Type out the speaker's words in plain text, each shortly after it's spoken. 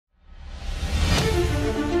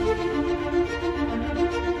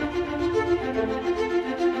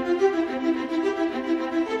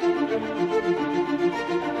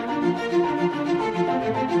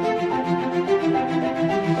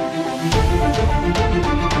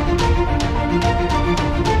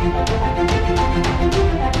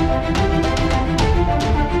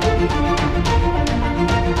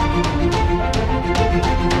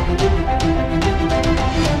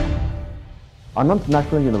Anant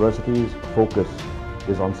National University's focus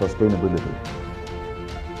is on sustainability.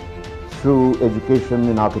 Through education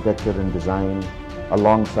in architecture and design,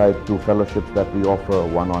 alongside two fellowships that we offer,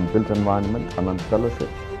 one on built environment, Anant Fellowship,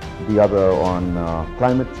 the other on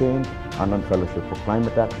climate change, Anant Fellowship for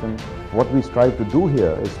Climate Action. What we strive to do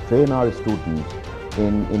here is train our students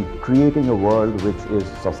in creating a world which is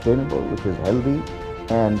sustainable, which is healthy,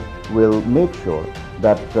 and will make sure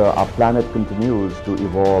that our planet continues to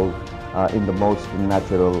evolve in the most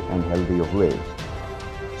natural and healthy of ways.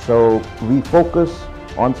 So we focus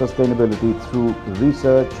on sustainability through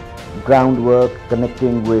research, groundwork,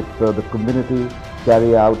 connecting with the community,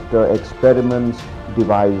 carry out experiments,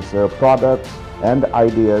 devise products and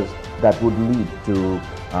ideas that would lead to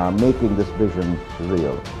making this vision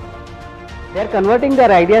real. They are converting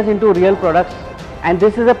their ideas into real products, and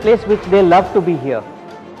this is a place which they love to be here.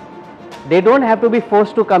 They don't have to be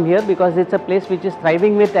forced to come here because it's a place which is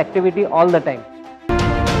thriving with activity all the time.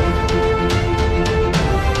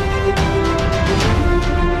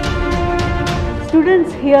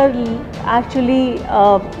 Students here actually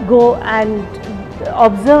go and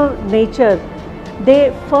observe nature.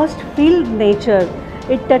 They first feel nature.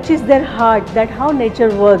 It touches their heart that how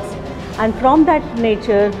nature works, and from that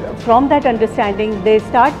nature, from that understanding, they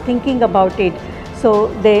start thinking about it. So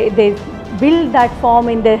they build that form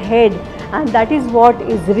in their head, and that is what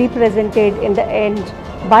is represented in the end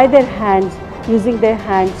by their hands, using their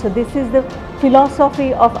hands. So this is the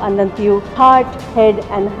philosophy of AnantU: heart, head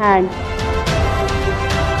and hand.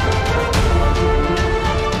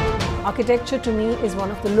 Architecture to me is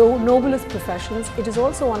one of the noblest professions. It is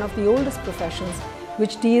also one of the oldest professions,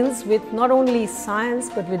 which deals with not only science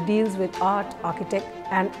but which deals with art, architect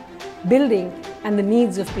and building and the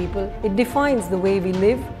needs of people. It defines the way we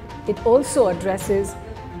live. It also addresses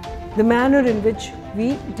the manner in which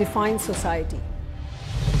we define society.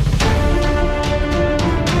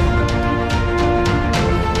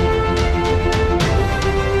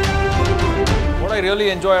 What I really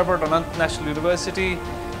enjoy about Anant National University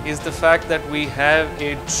is the fact that we have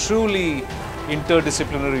a truly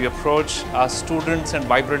interdisciplinary approach. Our students and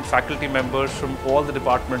vibrant faculty members from all the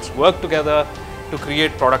departments work together to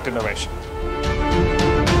create product innovation.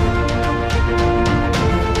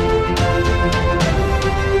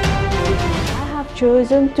 I have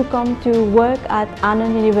chosen to come to work at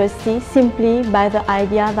Anant University simply by the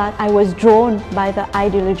idea that I was drawn by the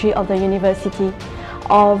ideology of the university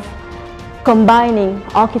of combining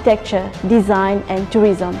architecture, design and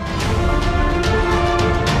tourism.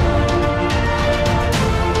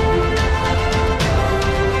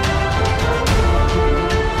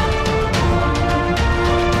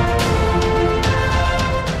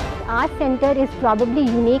 Our center is probably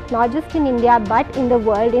unique not just in India but in the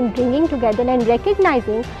world in bringing together and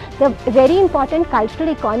recognizing the very important cultural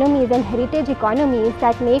economies and heritage economies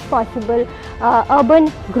that make possible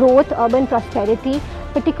urban growth, urban prosperity,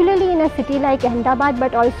 particularly in a city like Ahmedabad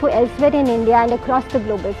but also elsewhere in India and across the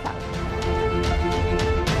global south.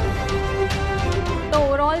 The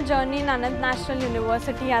overall journey in Anant National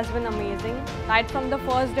University has been amazing, right from the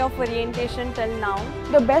first day of orientation till now.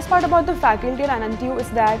 The best part about the faculty at AnantU is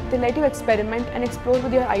that they let you experiment and explore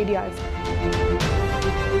with your ideas.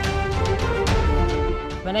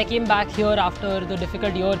 When I came back here after the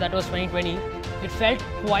difficult year that was 2020, it felt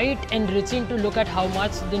quite enriching to look at how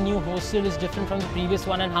much the new hostel is different from the previous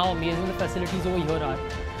one and how amazing the facilities over here are.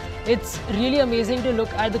 It's really amazing to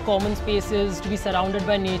look at the common spaces, to be surrounded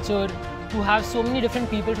by nature, to have so many different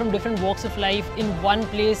people from different walks of life in one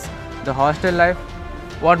place. The hostel life,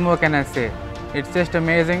 what more can I say? It's just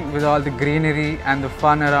amazing with all the greenery and the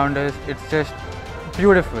fun around us. It's just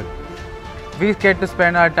beautiful. We get to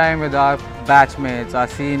spend our time with our batchmates, our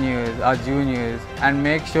seniors, our juniors and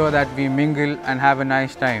make sure that we mingle and have a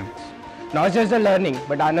nice time. Not just the learning,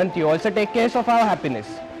 but AnantU also take care of our happiness.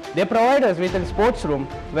 They provide us with a sports room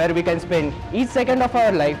where we can spend each second of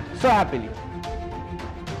our life so happily.